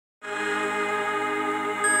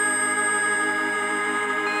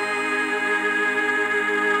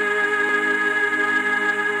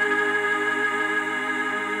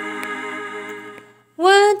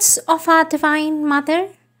Words of our Divine Mother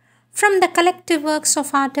from the collective works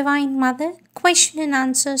of our Divine Mother, question and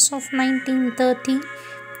answers of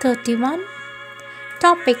 1930-31.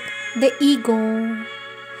 Topic: the ego.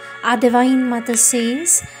 Our Divine Mother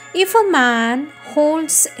says, if a man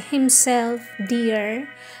holds himself dear,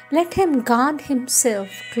 let him guard himself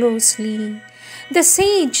closely. The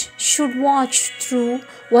sage should watch through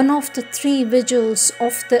one of the three vigils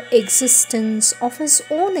of the existence of his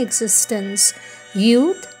own existence: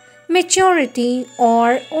 youth, maturity,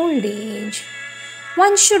 or old age.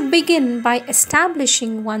 One should begin by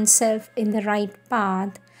establishing oneself in the right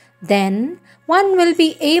path. Then one will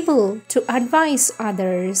be able to advise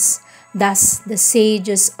others. Thus the sage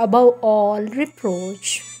is above all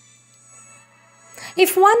reproach.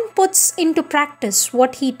 If one puts into practice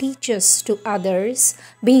what he teaches to others,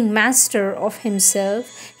 being master of himself,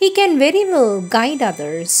 he can very well guide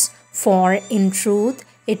others, for in truth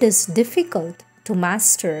it is difficult to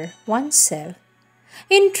master oneself.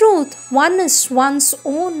 In truth, one is one's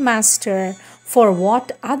own master, for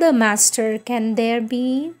what other master can there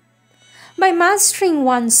be? By mastering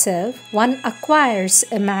oneself, one acquires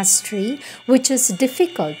a mastery which is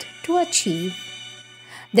difficult to achieve.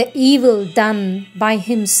 The evil done by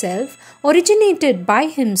himself, originated by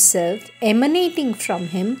himself, emanating from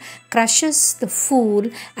him, crushes the fool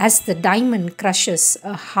as the diamond crushes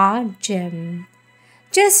a hard gem.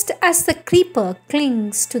 Just as the creeper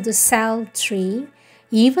clings to the sal tree,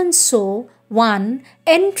 even so one,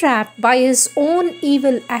 entrapped by his own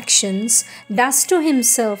evil actions, does to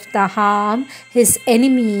himself the harm his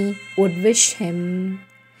enemy would wish him.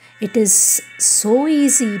 It is so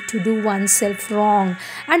easy to do oneself wrong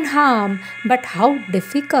and harm, but how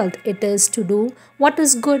difficult it is to do what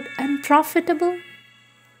is good and profitable.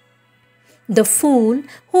 The fool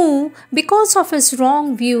who, because of his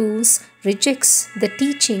wrong views, rejects the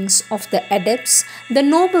teachings of the adepts, the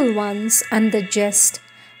noble ones, and the just,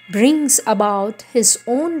 brings about his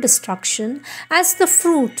own destruction as the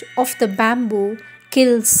fruit of the bamboo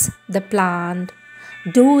kills the plant.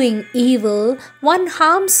 Doing evil, one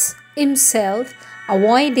harms himself.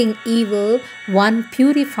 Avoiding evil, one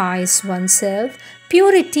purifies oneself.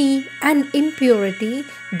 Purity and impurity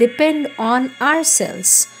depend on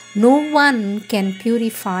ourselves. No one can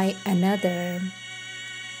purify another.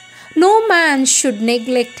 No man should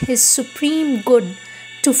neglect his supreme good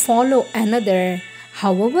to follow another,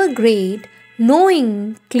 however great,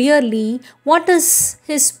 knowing clearly what is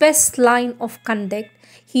his best line of conduct.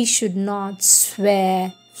 He should not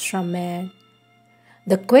swear from it.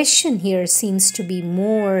 The question here seems to be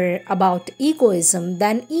more about egoism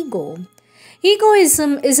than ego.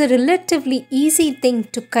 Egoism is a relatively easy thing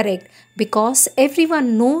to correct because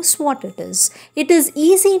everyone knows what it is. It is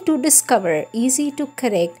easy to discover, easy to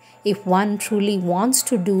correct if one truly wants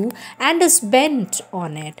to do and is bent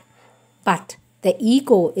on it. But the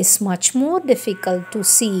ego is much more difficult to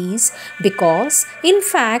seize because, in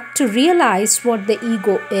fact, to realize what the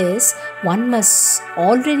ego is, one must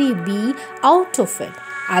already be out of it.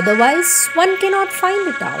 Otherwise, one cannot find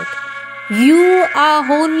it out. You are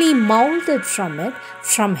wholly molded from it,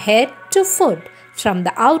 from head to foot, from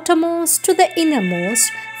the outermost to the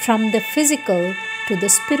innermost, from the physical to the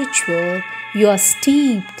spiritual. You are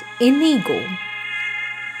steeped in ego.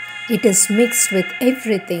 It is mixed with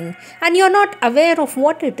everything, and you are not aware of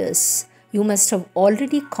what it is. You must have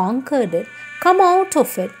already conquered it, come out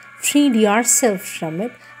of it, freed yourself from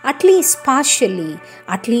it, at least partially,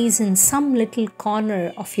 at least in some little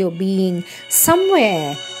corner of your being,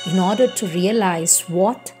 somewhere, in order to realize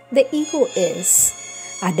what the ego is.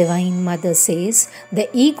 Our Divine Mother says the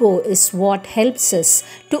ego is what helps us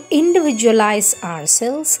to individualize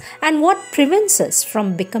ourselves and what prevents us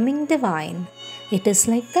from becoming divine. It is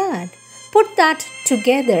like that. Put that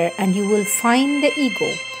together and you will find the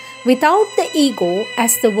ego. Without the ego,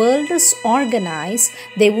 as the world is organized,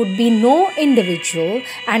 there would be no individual,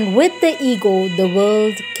 and with the ego, the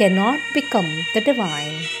world cannot become the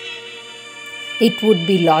divine. It would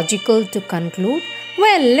be logical to conclude,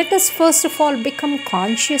 well, let us first of all become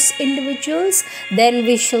conscious individuals, then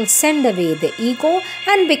we shall send away the ego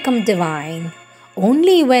and become divine.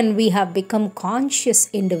 Only when we have become conscious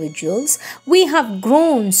individuals, we have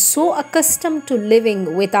grown so accustomed to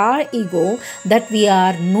living with our ego that we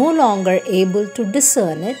are no longer able to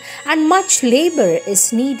discern it, and much labor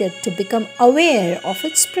is needed to become aware of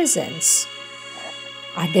its presence.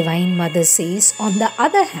 Our Divine Mother says, on the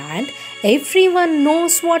other hand, everyone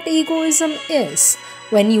knows what egoism is.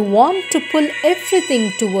 When you want to pull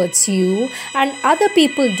everything towards you and other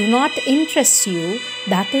people do not interest you,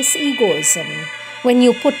 that is egoism. When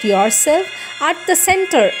you put yourself at the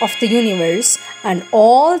center of the universe and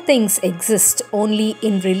all things exist only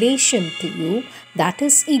in relation to you, that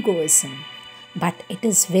is egoism. But it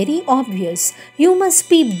is very obvious you must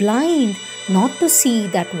be blind not to see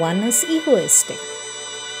that one is egoistic.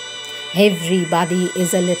 Everybody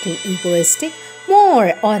is a little egoistic,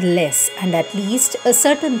 more or less, and at least a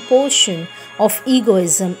certain portion of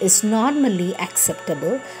egoism is normally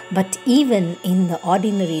acceptable. But even in the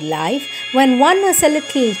ordinary life, when one is a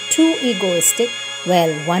little too egoistic,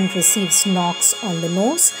 well, one receives knocks on the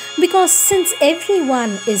nose, because since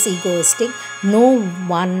everyone is egoistic, no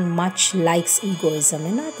one much likes egoism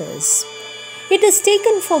in others. It is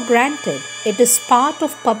taken for granted. It is part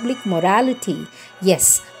of public morality.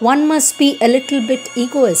 Yes, one must be a little bit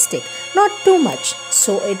egoistic, not too much,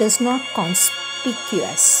 so it is not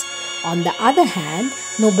conspicuous. On the other hand,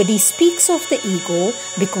 nobody speaks of the ego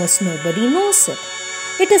because nobody knows it.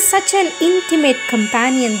 It is such an intimate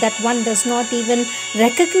companion that one does not even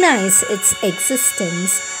recognize its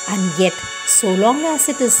existence, and yet, so long as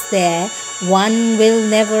it is there, one will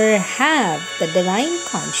never have the divine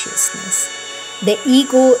consciousness. The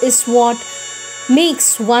ego is what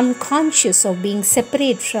makes one conscious of being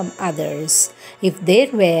separate from others. If there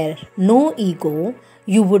were no ego,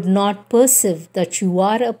 you would not perceive that you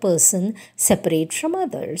are a person separate from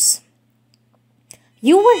others.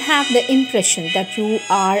 You would have the impression that you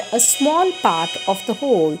are a small part of the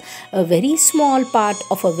whole, a very small part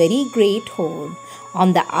of a very great whole.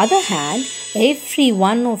 On the other hand, every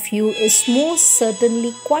one of you is most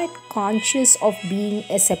certainly quite conscious of being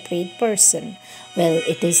a separate person. Well,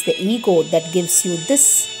 it is the ego that gives you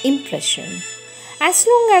this impression. As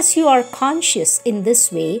long as you are conscious in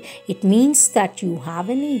this way, it means that you have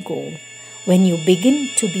an ego. When you begin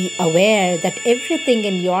to be aware that everything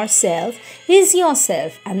in yourself is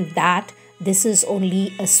yourself and that this is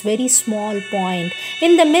only a very small point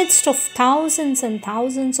in the midst of thousands and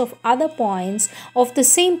thousands of other points of the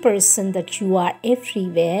same person, that you are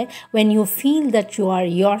everywhere, when you feel that you are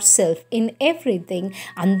yourself in everything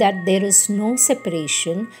and that there is no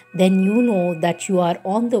separation, then you know that you are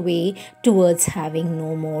on the way towards having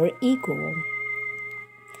no more ego.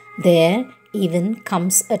 There even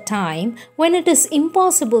comes a time when it is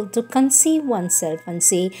impossible to conceive oneself and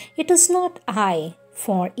say, "It is not I."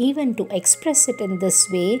 For even to express it in this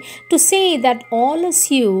way, to say that all is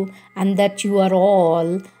you and that you are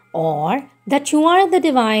all, or that you are the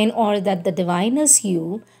divine or that the divine is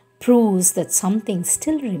you, proves that something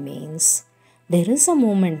still remains. There is a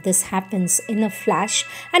moment this happens in a flash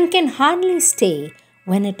and can hardly stay,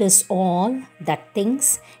 when it is all that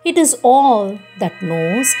thinks, it is all that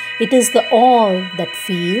knows, it is the all that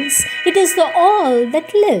feels, it is the all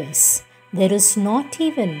that lives. There is not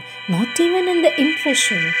even in the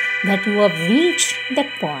impression that you have reached that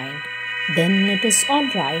point. Then it is all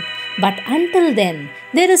right. But until then,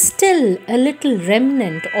 there is still a little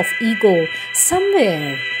remnant of ego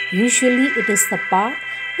somewhere. Usually it is the part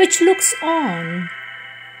which looks on,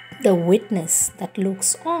 the witness that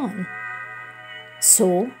looks on.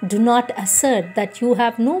 So do not assert that you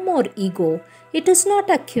have no more ego. It is not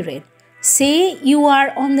accurate. Say you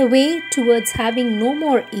are on the way towards having no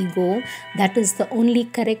more ego. That is the only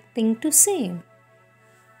correct thing to say.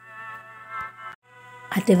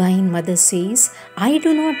 A Divine Mother says, "I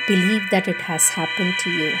do not believe that it has happened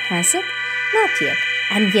to you, has it? Not yet,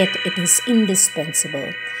 and yet it is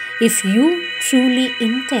indispensable. If you truly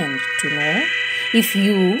intend to know, if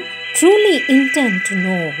you truly intend to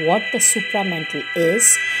know what the supramental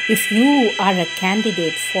is, if you are a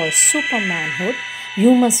candidate for supermanhood,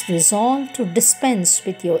 you must resolve to dispense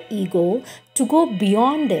with your ego, to go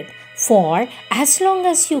beyond it. For as long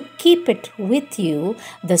as you keep it with you,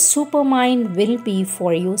 the supermind will be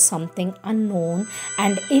for you something unknown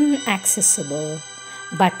and inaccessible.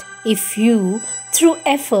 But if you, through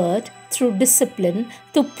effort, through discipline,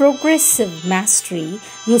 through progressive mastery,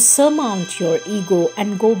 you surmount your ego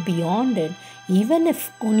and go beyond it, even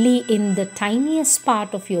if only in the tiniest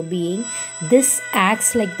part of your being, this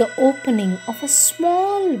acts like the opening of a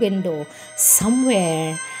small window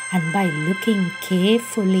somewhere, and by looking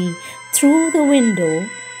carefully through the window,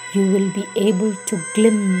 you will be able to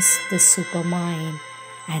glimpse the supermind.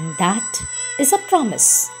 And that is a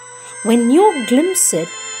promise. When you glimpse it,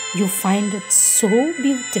 you find it so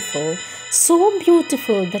beautiful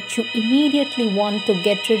that you immediately want to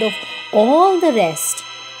get rid of all the rest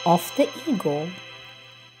of the ego.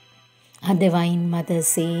 A Divine Mother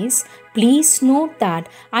says, "Please note that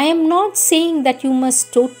I am not saying that you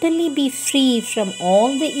must totally be free from all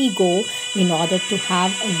the ego in order to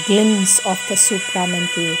have a glimpse of the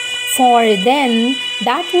supramental, for then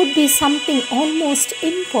that would be something almost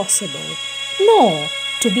impossible. No,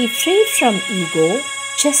 to be free from ego,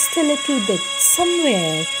 just a little bit,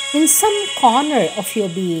 somewhere, in some corner of your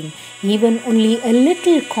being, even only a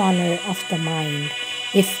little corner of the mind.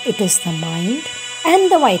 If it is the mind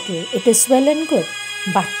and the vital, it is well and good.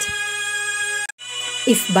 But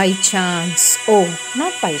if by chance, oh,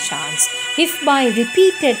 not by chance, if by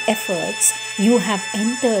repeated efforts you have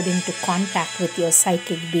entered into contact with your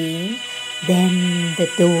psychic being, then the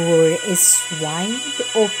door is wide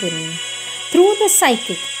open. Through the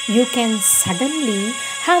psychic, you can suddenly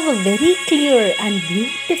have a very clear and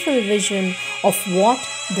beautiful vision of what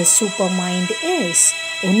the supermind is.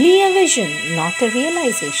 Only a vision, not a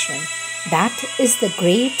realization. That is the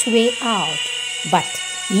great way out. But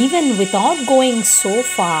even without going so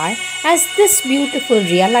far as this beautiful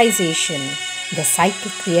realization, the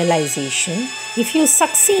psychic realization, if you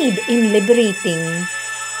succeed in liberating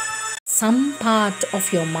some part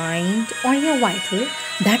of your mind or your vital,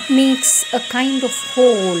 that makes a kind of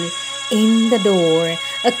hole in the door,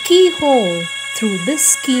 a keyhole. Through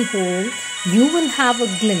this keyhole, you will have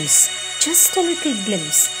a glimpse, just a little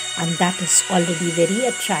glimpse, and that is already very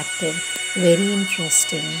attractive, very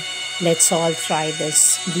interesting. Let's all try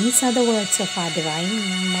this. These are the words of our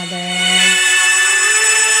Divine Mother.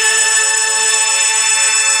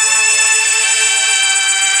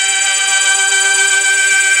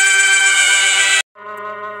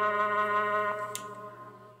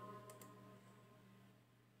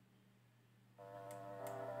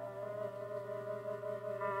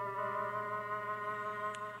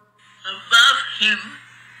 Above him,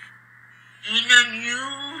 in a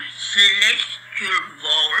new celestial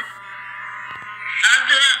vault,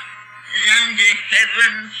 other than the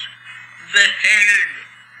heavens beheld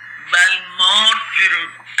by mortal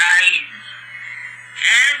eyes,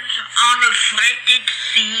 as on a fretted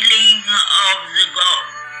ceiling of the god,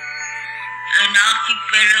 an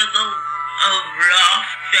archipelago of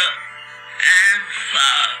laughter and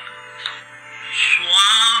fire,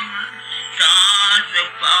 swarm stars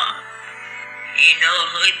apart in a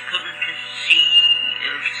ripple